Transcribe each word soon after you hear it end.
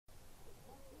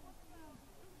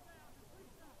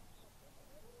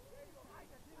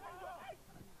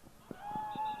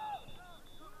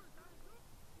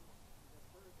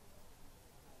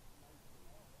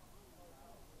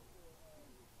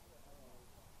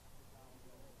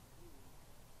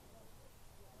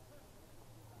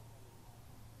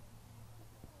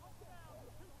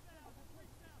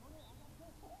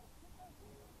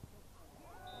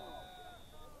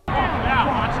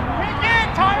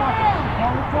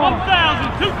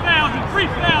1,000, 2,000,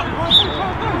 3,000.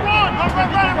 Run!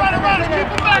 Keep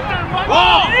him back there.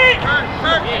 Ball!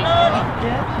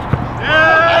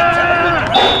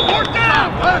 Yeah! More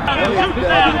down! 2,000,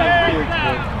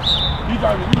 3,000. He's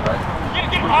on you, right?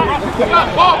 Get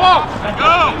ball!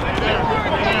 Go!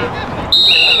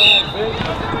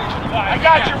 I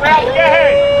got you, Ralph. Get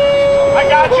ahead. I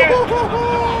got you.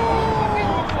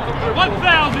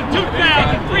 1,000,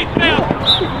 2,000, 3,000.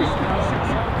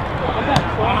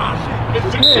 It's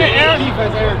a shit, Aaron.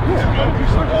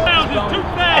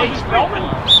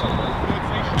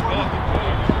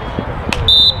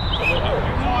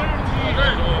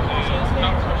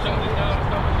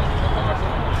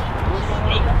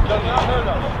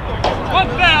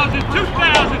 1,000,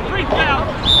 2,000,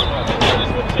 3,000.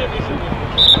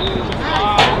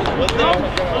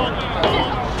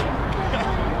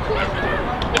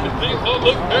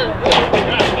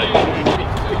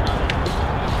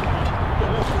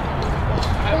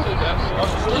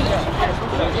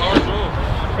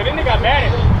 But then they got mad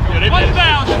at me.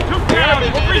 1,000,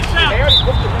 2,000, 3,000.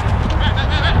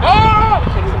 Oh!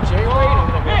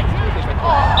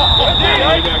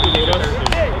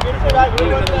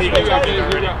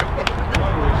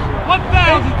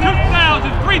 1,000,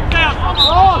 2,000, 3,000.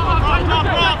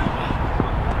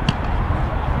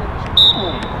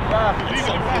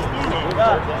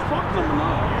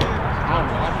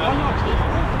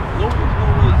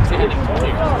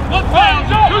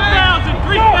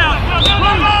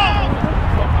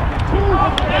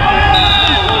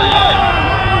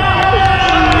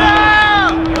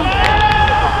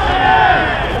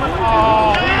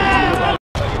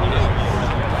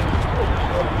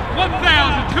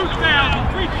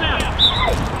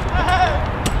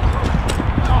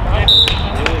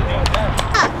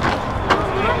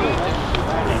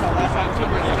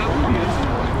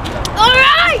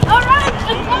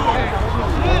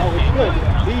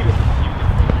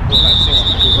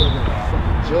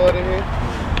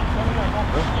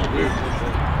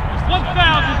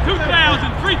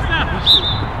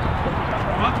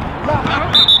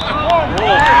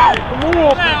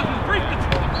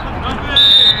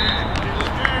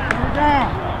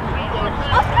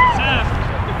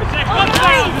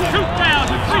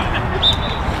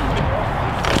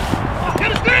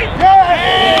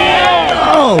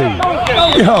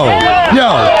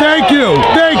 Yo, thank you.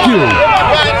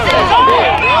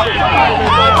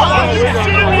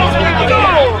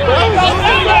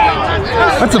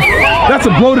 That's a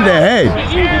blow to the head.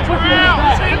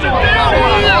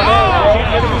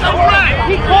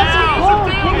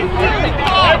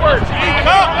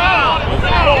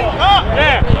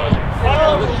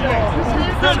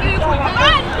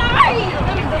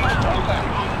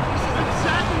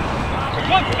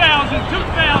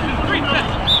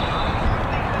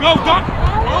 Go, Doc!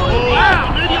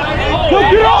 Go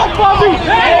get off, Bobby!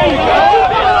 Hey!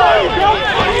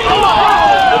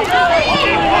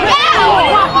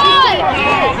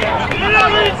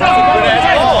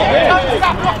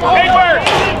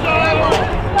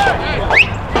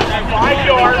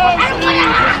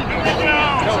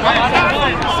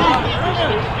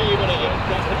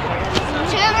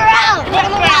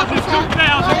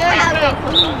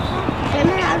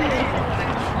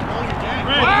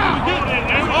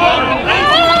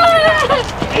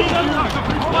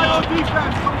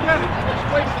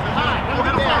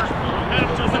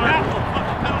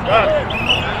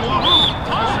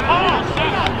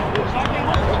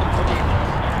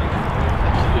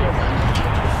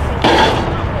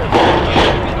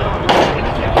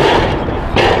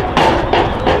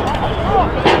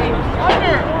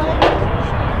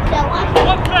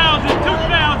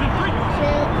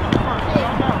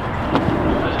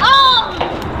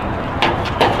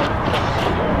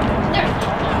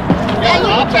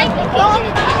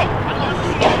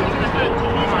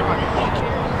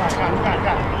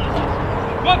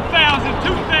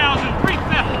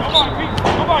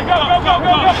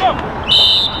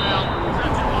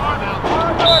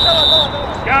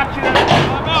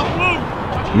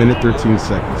 Minute 13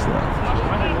 seconds left.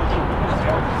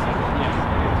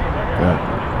 Got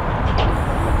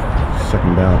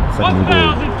second down, second and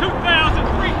goal. 1,000, 2,000,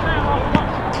 3,000.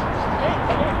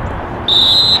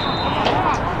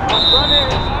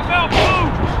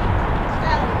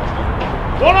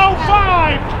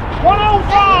 105!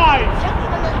 105!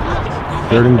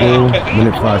 Third and goal,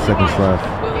 minute 5 seconds left.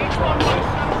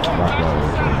 Lock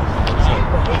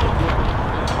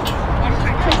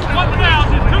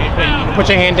Put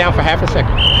your hand down for half a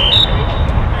second.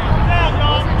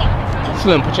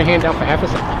 Slim, put your hand down for half a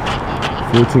second.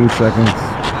 14 seconds,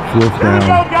 fourth down,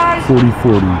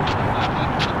 40-40.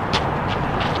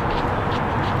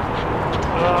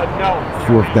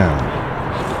 4th down.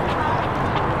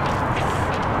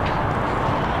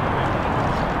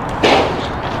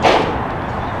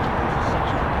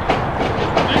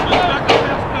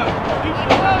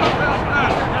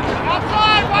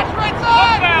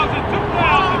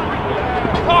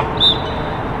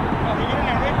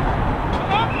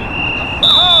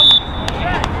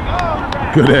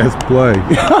 Good ass play.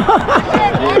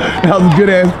 That was a good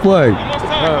ass play. 6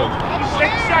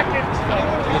 seconds.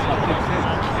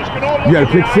 You got a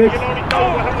pick 6?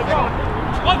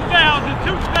 1,000,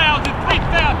 2,000,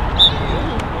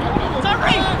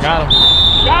 3,000. Got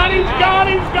him.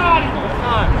 Got him.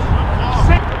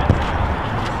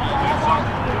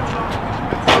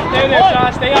 Stay there,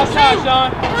 Sean. Stay outside, Sean.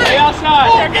 Stay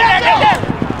outside. Get there.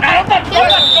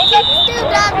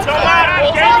 Don't matter.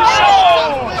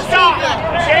 Stop.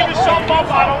 Gave yourself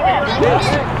up. I don't hear it.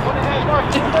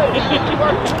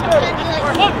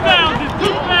 1,000,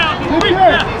 2,000,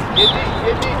 3,000.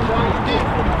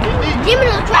 Give me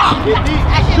the track.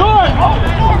 Short.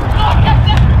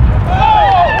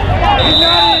 He's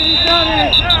not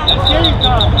in. That's game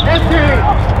time. That's it.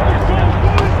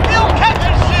 Still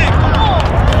catching shit. Come on.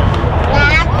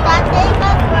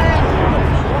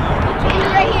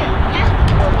 Right here.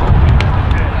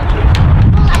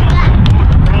 Like that.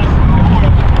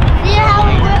 See how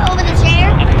we went over the chair?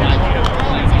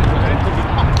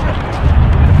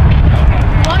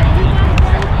 What?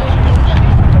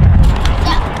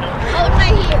 Yeah. Hold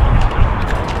right here.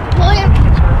 Hold your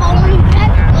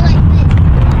back. Go like this.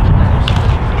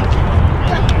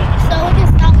 So we can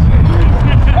stop moving.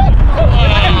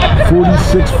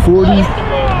 46-40.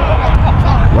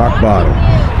 Rock bottom.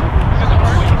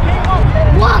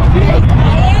 Walk.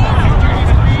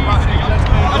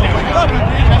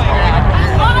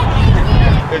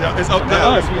 It's up to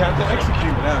us. We have to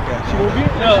execute now, guys.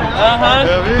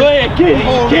 Go ahead, Kitty.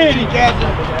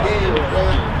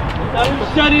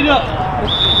 Shut it up.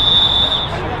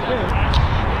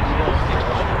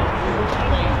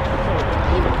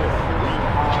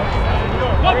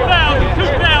 1,000,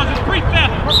 2,000,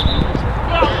 3,000.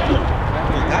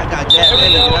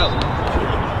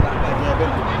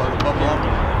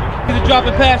 These are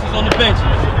dropping passes on the benches.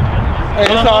 Hey,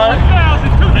 it's all right.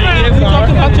 1,000, 2,000. Yeah, we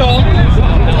talked about y'all.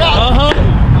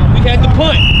 We had the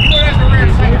punt.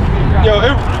 Yo,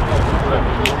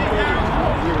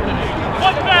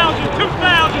 1,000,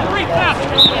 2,000,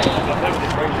 3,000.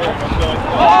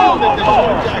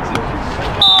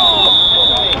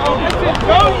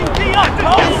 Go, you see us.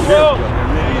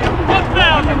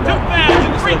 1,000,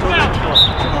 2,000, 3,000.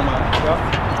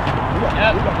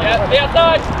 Yep, stay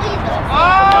outside.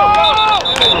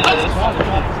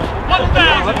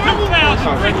 1,000,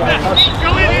 2,000, 3,000.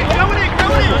 Go in.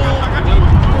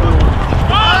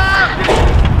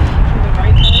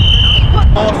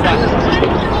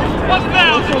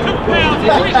 1,000, 2,000,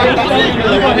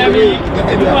 3,000. You gonna have me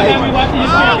watching your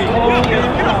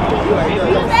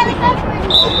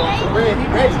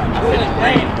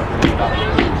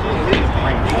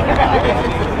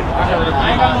I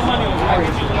ain't got no money on it.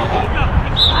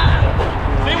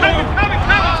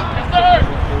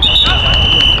 Coming.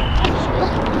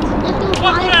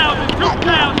 1,000,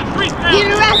 2,000, 3,000. Get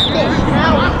arrested.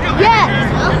 Yes.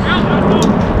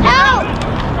 Help.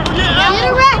 Get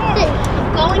arrested.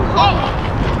 Going home.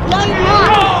 No, you're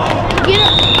not.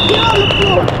 Get on the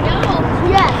floor. No.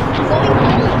 Yes. Going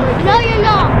home. No, you're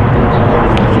not.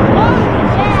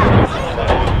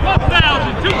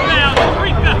 1,000, 2,000,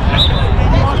 3,000.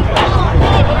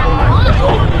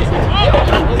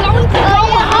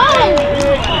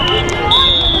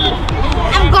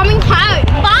 I'm going home.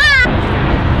 Bye.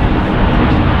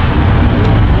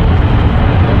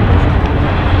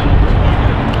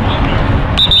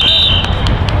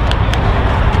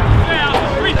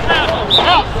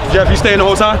 Jeff, you staying the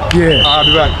whole time? Yeah. I'll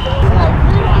be back.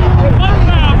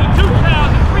 1,000,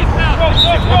 2,000, 3,000. Go.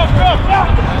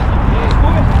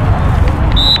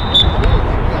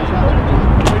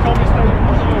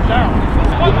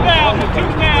 1,000,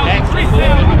 2,000,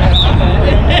 3,000.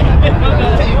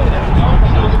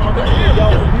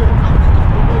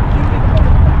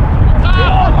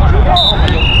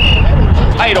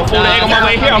 I ate a folded egg on my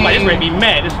way here. I'm like, this gonna be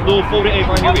mad. This little folded egg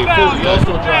right here. 1,000,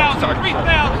 2,000,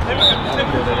 3,000.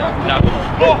 Nah,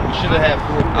 we should have had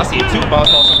 4. I see a 2 boss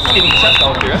on some skinny chest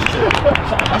out there.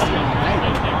 I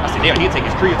said, damn, he'll take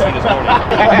his creatine this morning.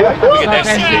 Look at that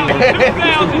shit.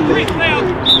 2,000,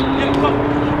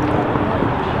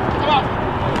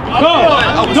 3,000. Go!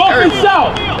 North and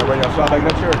south! Everybody outside like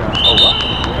that chair now. Oh, what?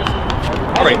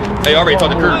 All right. Hey, already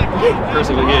talked to Kurt. Kurt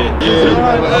said, yeah.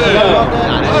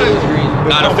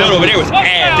 Nah, the field over there was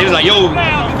ass. They was like, yo,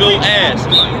 Phil ass.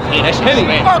 I'm like, yeah, that shit is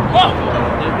bad.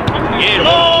 Yeah,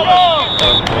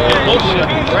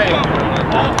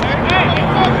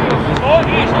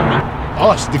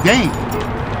 Oh, it's the game.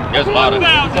 There's a lot of.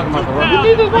 I'm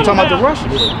talking about the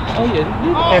rushes. Oh yeah.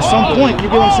 At some point, you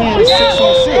get what I'm saying? It's 6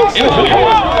 on 6.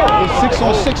 It's 6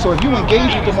 on 6. So if you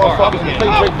engage with the motherfuckers and the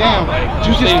play break down,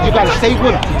 you gotta stay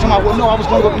with them. Tell me, well, no, I was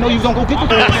gonna go. No, you gonna go get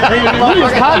the ball.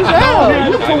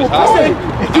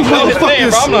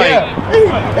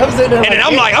 And then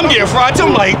I'm like, I'm getting fried too.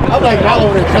 I'm like, I'm like,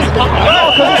 all over it. Because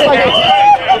it's like,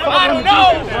 I don't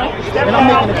know. And I'm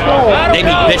making a call. they be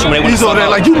bitching when they want He's over there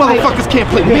like, you motherfuckers can't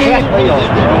play me. Yeah.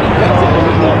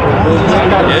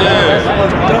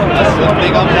 That's the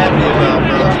thing I'm happy about,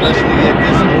 bro. Especially at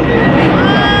this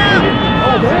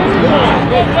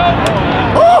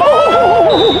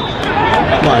Oh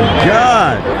my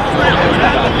God.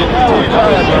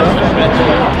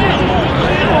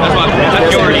 That's my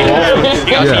purity. You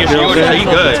gotta see your shoulder, he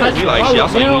good. He like, shit, I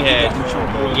was like, he had,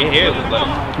 your hair was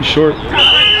like. He's short.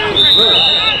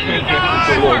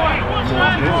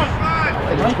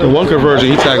 The one conversion,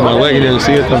 he tagged my leg, he didn't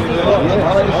see it though.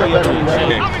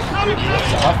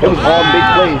 It was all big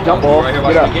plays, jump ball,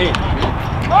 get up.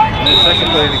 And the second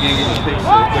play of the game, he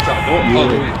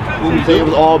picked it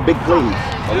was all big plays.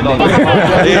 I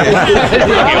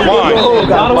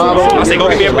say, go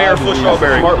give me a barefoot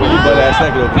strawberry.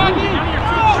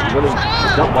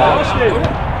 Jump ball.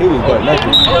 He was butt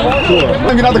naked.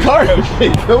 Get out the car. You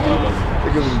feel me?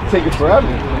 It was taking forever.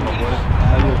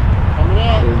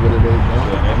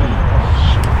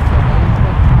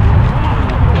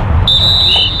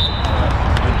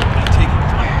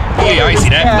 Yeah, I ain't see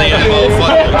that play in the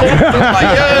motherfucker. Like,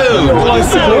 yo.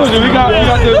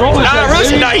 Nah,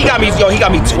 Russian, nah, he got me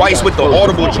twice with the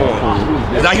audible joint.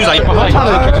 Now he was like, I'm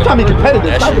trying to be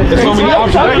competitive. There's so many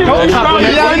options.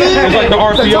 It's like the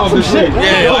RPO of this shit.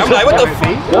 yeah, I'm like, what the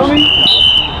fuck?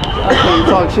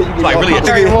 Like, really a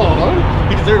thing.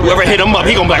 Whoever hit him up,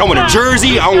 he gonna be like, I want a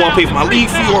jersey, I don't want to pay for my league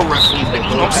fee or rest fees.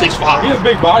 I'm 6'5". He's a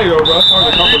big body though, bro. That's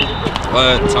hard to comfort.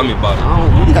 Tell me about it.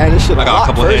 This shit I got a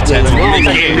couple of head tattoos.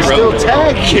 Yeah, bro.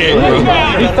 Yeah, bro.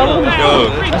 Yo.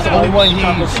 That's the only one he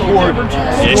scored.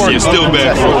 That shit's still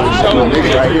bad, bro.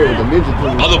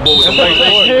 Other boys, I'm like,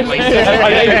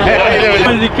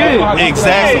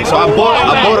 Exactly. So I bought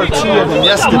her 2 of them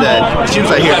yesterday. She was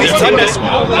like, here, take this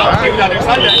one.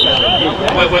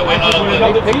 Wait.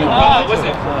 What's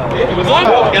it?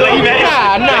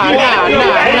 Nah.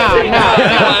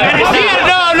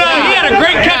 He had a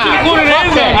great catch in the corner of the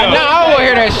end zone. Nah, I don't want to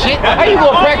hear that shit. How you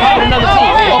gonna practice with another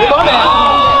team?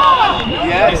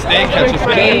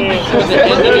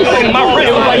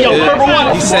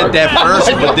 He said that first,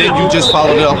 but then you just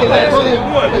followed it up with that.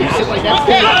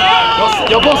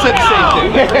 Yo, both said the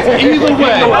same thing. Either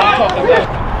way.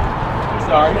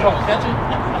 Sorry.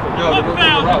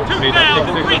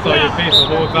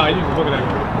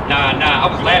 Nah, I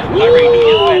was laughing. I already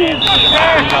knew his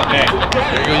fat ass.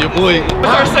 There you go, your boy.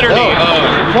 What's our center name?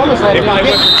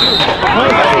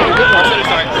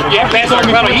 Yeah, pass on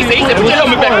the He said, put your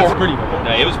helmet back on.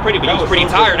 Nah, it was pretty, but he was pretty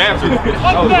tired after.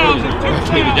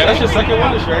 That's your second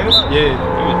one, straight? Yeah.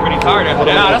 He was pretty tired after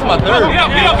that. Nah, that's my third.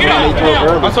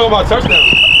 I'm talking about touchdown.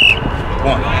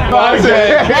 I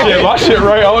said, shit, my shit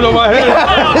right. I don't know my head.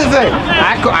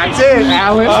 I said,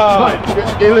 Alan.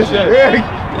 Hey, listen.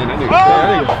 That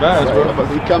nigga's fast, bro.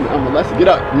 He coming. I'm gonna let you get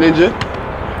up, ninja.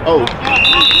 Oh.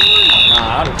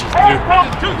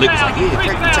 Lick was like, yeah,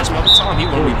 Craig, you touch me all the time. He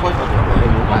won't replay.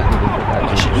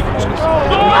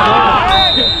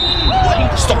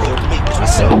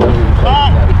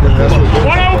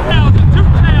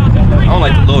 I don't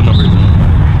like the low numbers.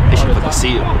 They should put the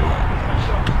seal.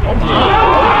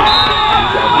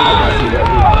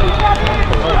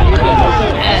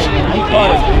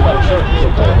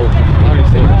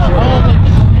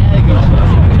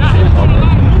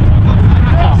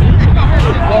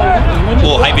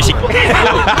 Oh, hype and shit.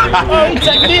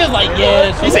 He was like,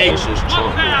 yes. He said,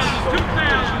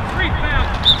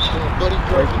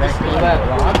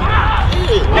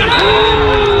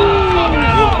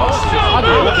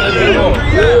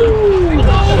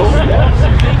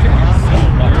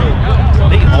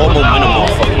 they all momentum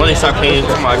motherfuckers. When they start playing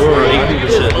for my girl, they do the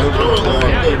shit.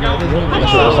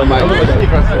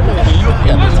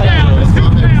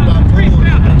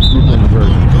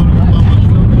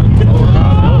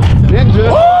 Ninja.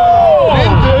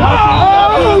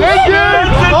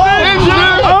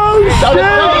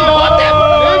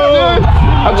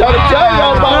 I'm trying to tell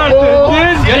y'all about that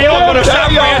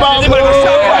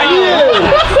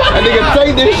nigga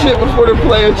take this shit before the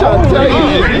player trying to tell you.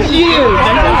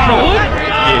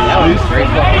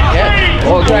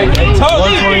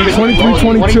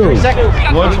 23-22.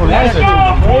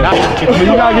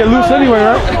 You gotta get loose anyway,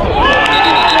 right?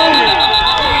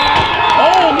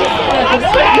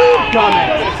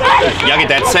 Y'all get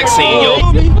that sex scene, yo.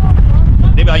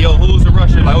 They be like, yo, who's the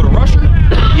rusher? Like, oh, the rusher?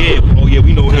 Yeah. Oh, yeah,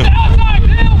 we know him.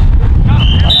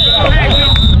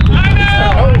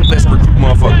 Let's recruit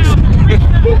motherfuckers.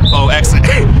 Oh,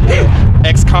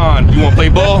 ex-con. You wanna play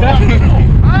ball? That's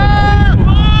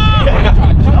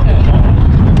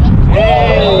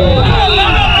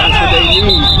what they need,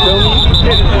 you feel me?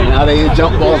 Now they in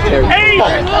jump ball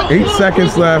territory. 8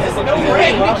 seconds left.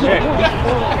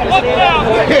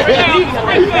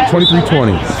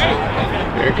 23-20.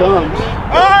 Here it comes.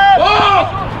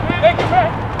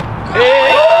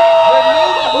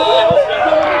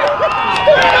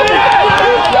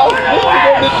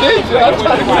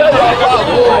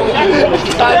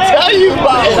 I tell you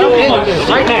about it.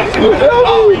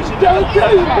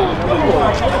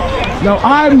 Now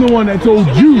I'm the one that told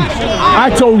you. I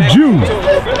told you.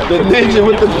 The ninja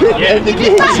with the big and the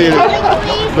game.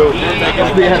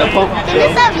 They had a pump.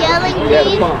 Stop yelling,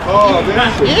 please.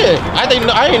 Yeah. I didn't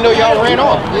know y'all ran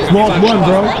off. Small one,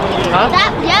 bro.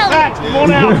 Stop yelling.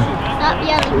 Stop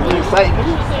yelling, please.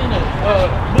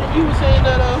 You were saying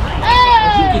that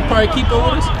you could probably keep up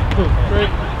with us?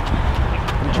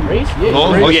 Would you race? Yeah.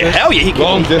 Oh yeah, hell yeah, he can.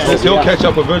 Long distance, he'll catch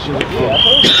up eventually.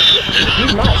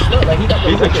 He's not slow. Like,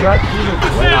 He's a track.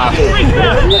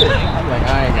 I'm like,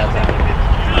 I ain't got time.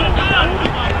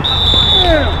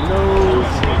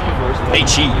 They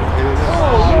cheat.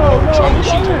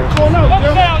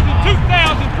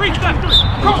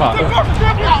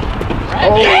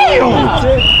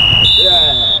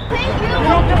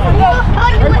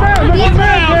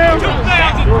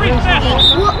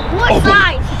 What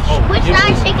size? Which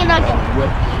size chicken nugget?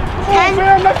 10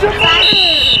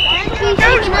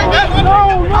 chicken nuggets? No.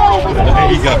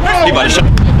 There you go. He about to shut.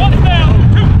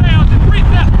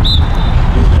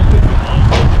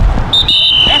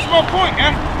 That's my point,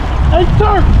 man. Hey,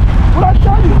 sir, what I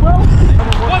tell you, bro?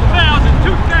 1,000,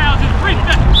 2,000,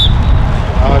 3,000.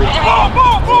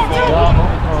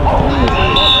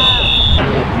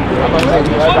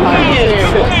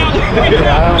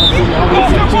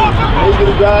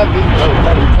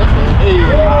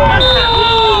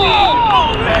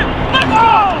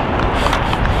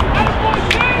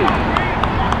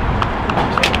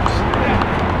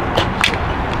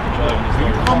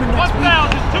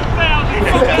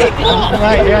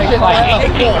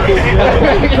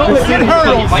 Get hurt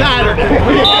on Saturday.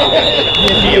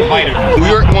 Be a fighter. New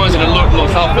York ones and the little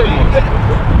South Philly ones.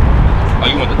 Oh,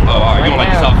 you want the? Oh, all right. You don't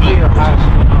like the South Philly? Yeah,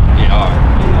 all right.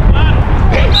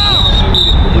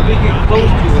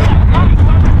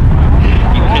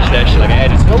 You pitch that shit like I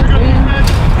had it.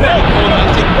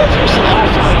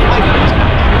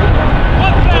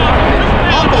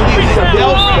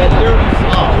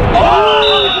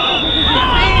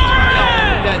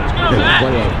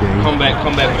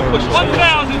 Come back with a push. 1,000.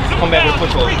 Come back with a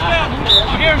push over. Here.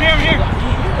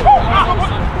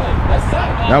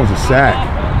 That was a sack.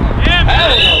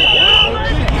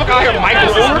 Look out here, Michael.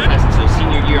 That's until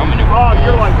senior year. I'm in the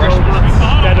You're like, bro,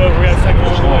 that over. We got a second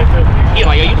one. Yeah,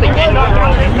 like, yo, you play ball.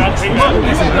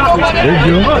 There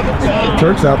you go.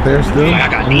 Turks out there still. I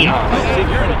got neon.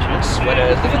 Sweat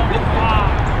ass thing.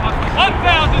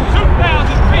 1,000,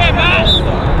 2,000, 3,000.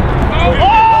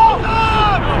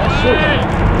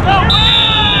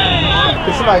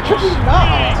 Is somebody tripping? 1,000,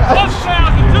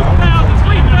 2,000,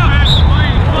 3,000.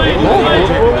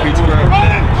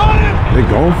 They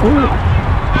going for it?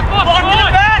 Oh man.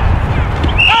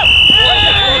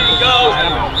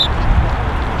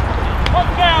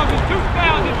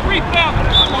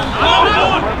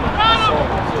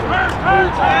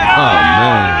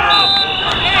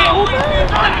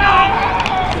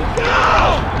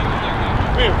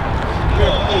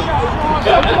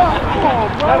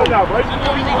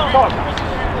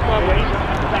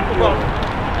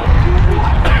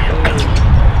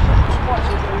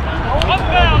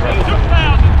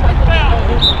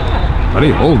 Are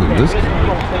they holding this guy?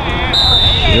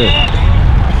 Yeah.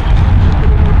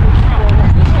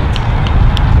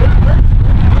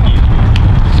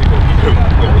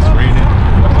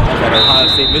 Ohio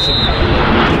State, Michigan.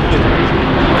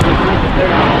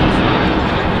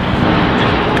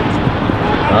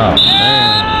 Oh man.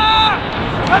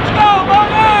 Let's go,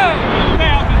 Morgan!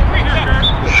 1,000,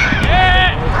 3,000.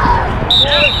 Yeah!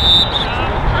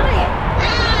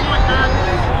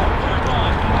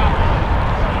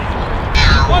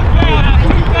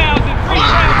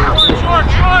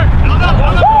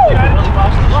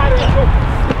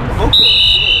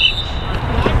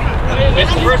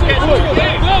 It's the first catch.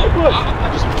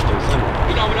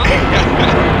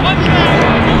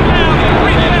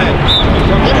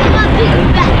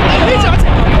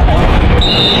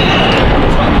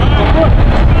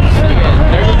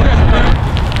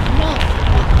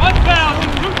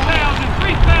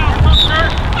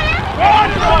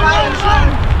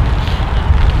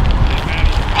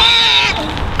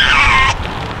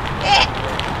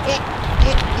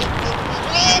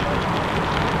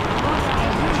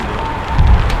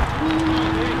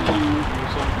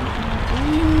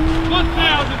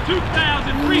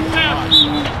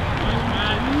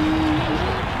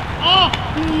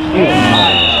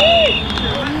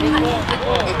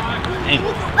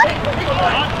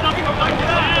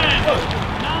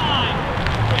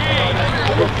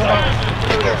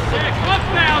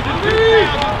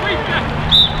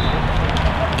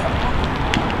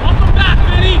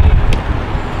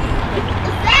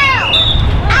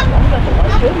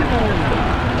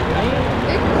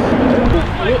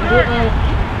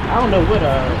 I don't know what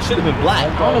should have been black.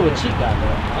 I don't know what Cheek got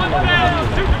though.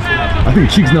 I think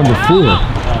Cheek's number 4.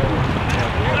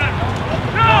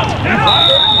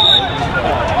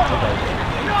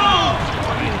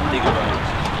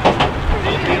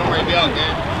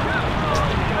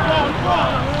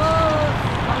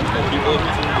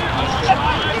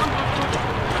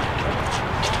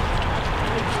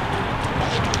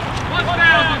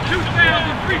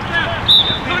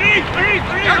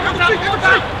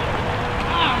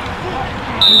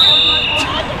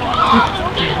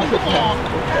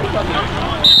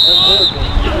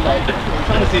 I'm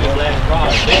trying to see this last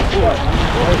ride.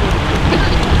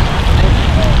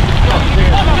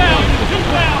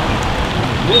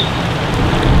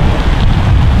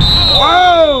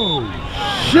 Oh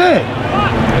shit!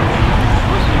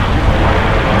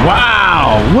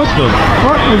 Wow, what the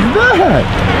fuck was that?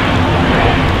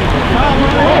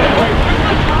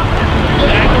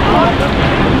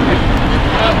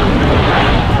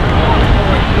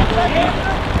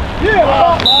 Yeah,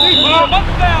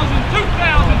 1,000,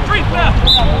 2,000,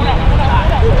 3,000.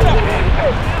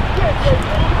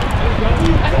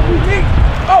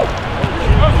 Oh!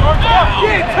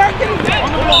 Yeah, take it!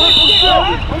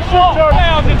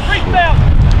 4,000, 3,000.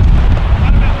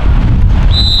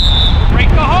 Break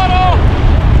the huddle!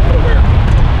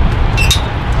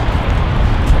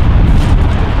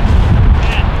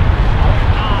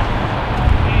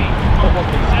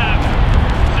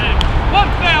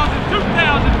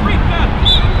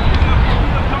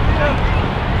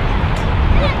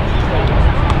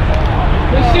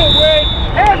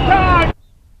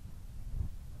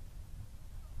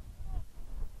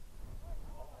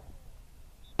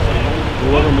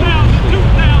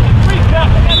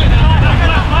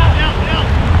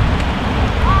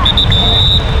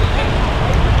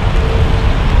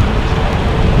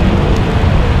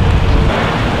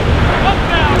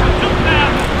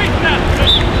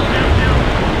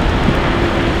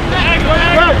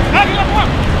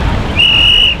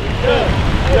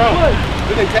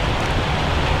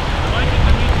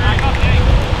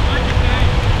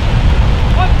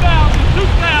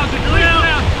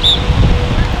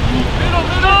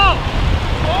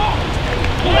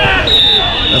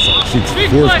 That's a Cheek's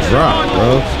 4th drop,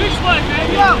 bro.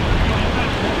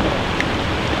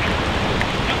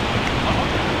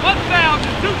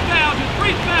 1,000, 2,000,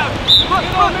 3,000. Look,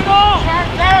 oh!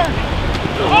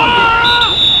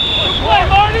 Good play,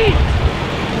 Marty!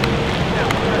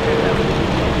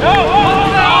 No!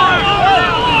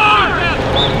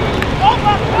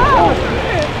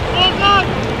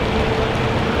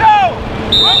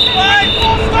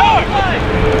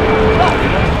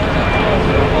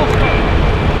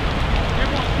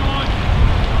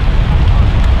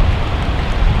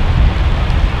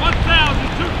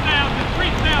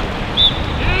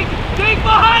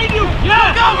 Behind you!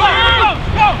 Yeah! Go!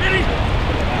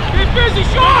 Get busy,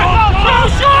 short! Go,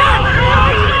 short!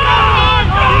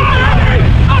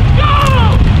 Let's go!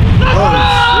 Let's go!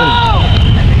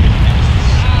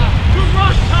 Good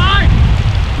rush time!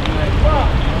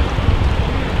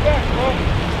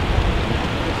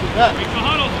 Make the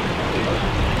huddle.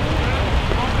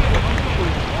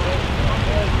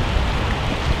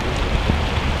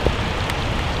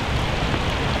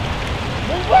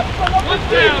 Move up,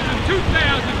 1,000,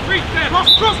 2,000, 3,000. Cross!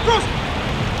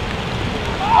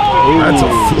 Oh, that's a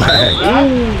flag. 1,000,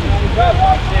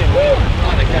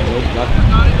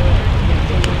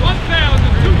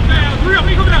 2,000. Hurry up,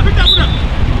 pick that up.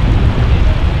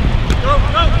 Go.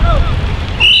 1,000,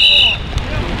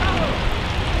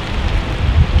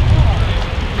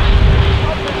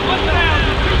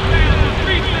 2,000,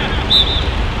 3,000.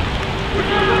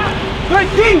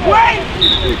 Good, wait!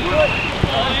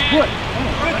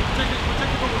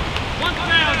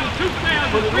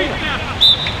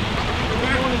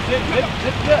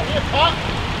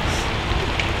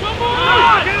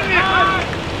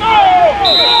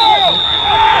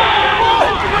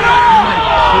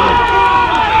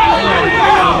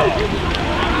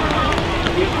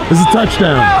 It's a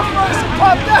touchdown.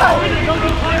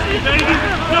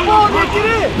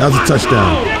 That was a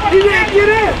touchdown. He didn't get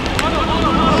in.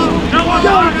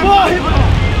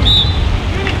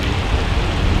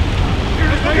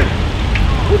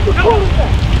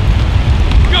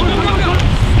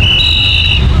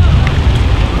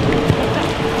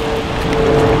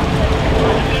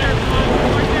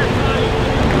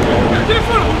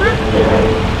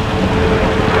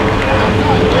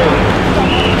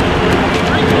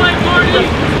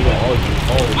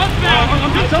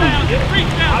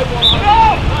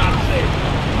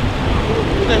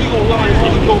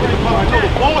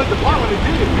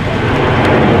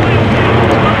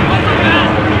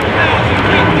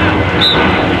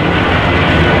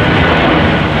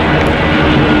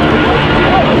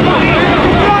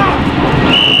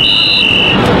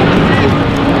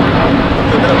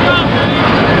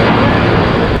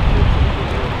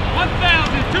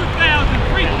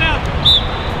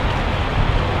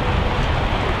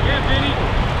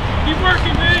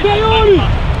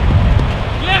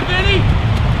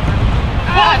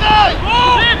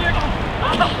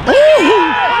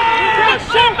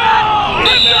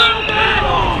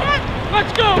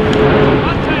 Let's go!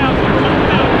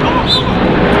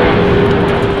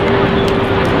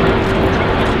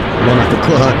 One off the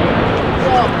clock.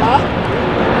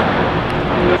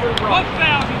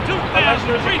 1,000,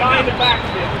 2,000, 3,000.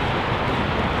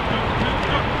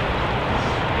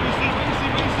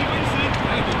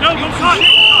 No, go cut!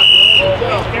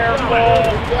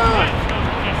 Careful!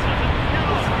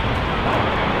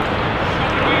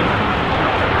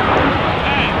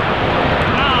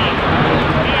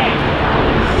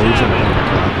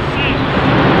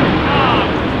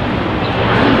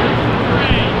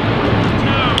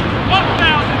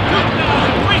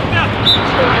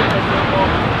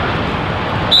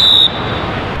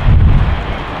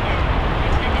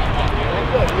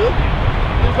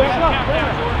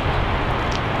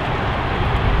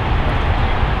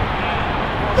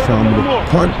 Found the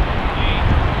punt.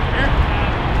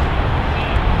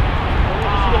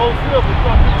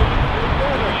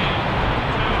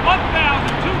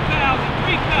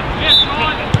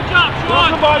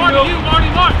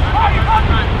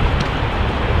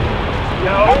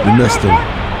 You missed him.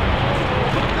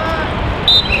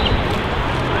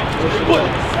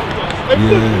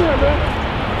 Yeah.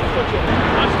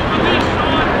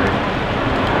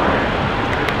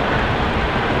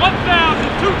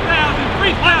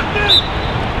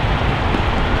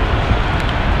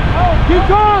 Keep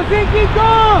going, Zeke, keep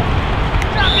going!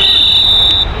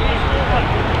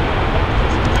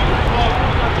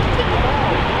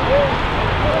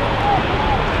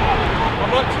 How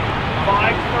much?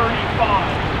 535.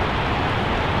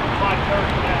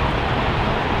 530 now.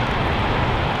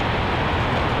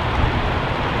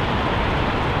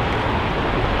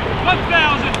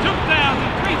 $1,000,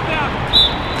 $2,000, $3,000.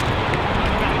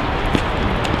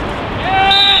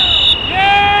 Yeah!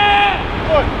 Yeah!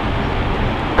 Good.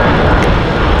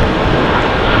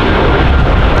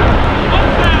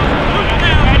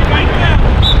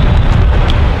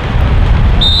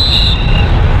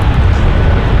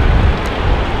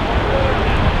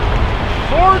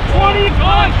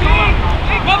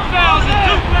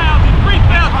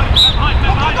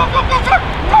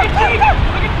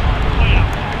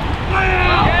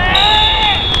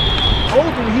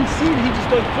 He seen it, he just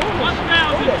started pulling.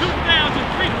 1,000, 2,000,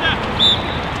 3,000.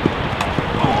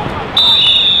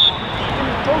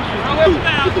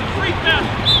 1,000,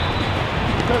 3,000.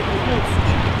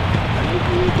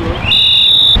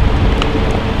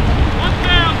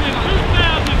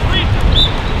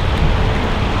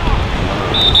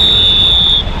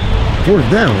 Fourth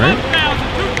down, right?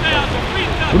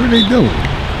 What are they doing?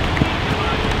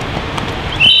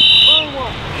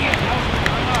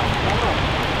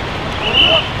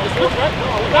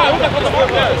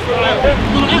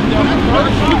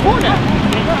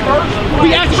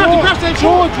 We asked him to press that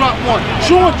Sean dropped one.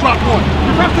 Sean dropped one.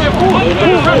 We pressed that four.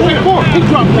 He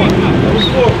dropped one. That was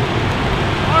four.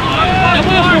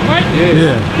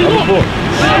 Yeah. That was four.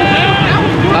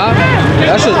 Huh?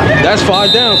 That's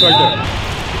 5 downs right there.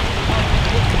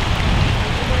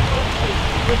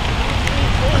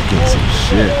 I get some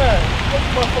shit.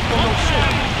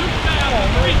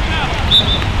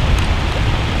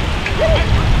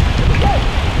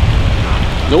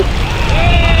 Nope.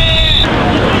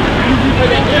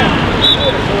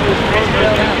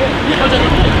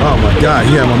 Oh my God,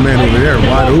 he had my man over there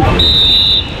wide open.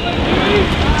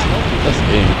 That's the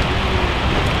game.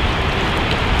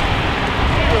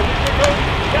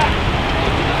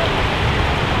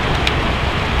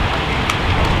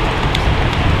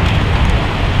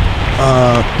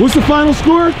 What's the final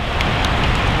score?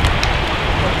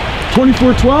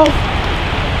 24-12?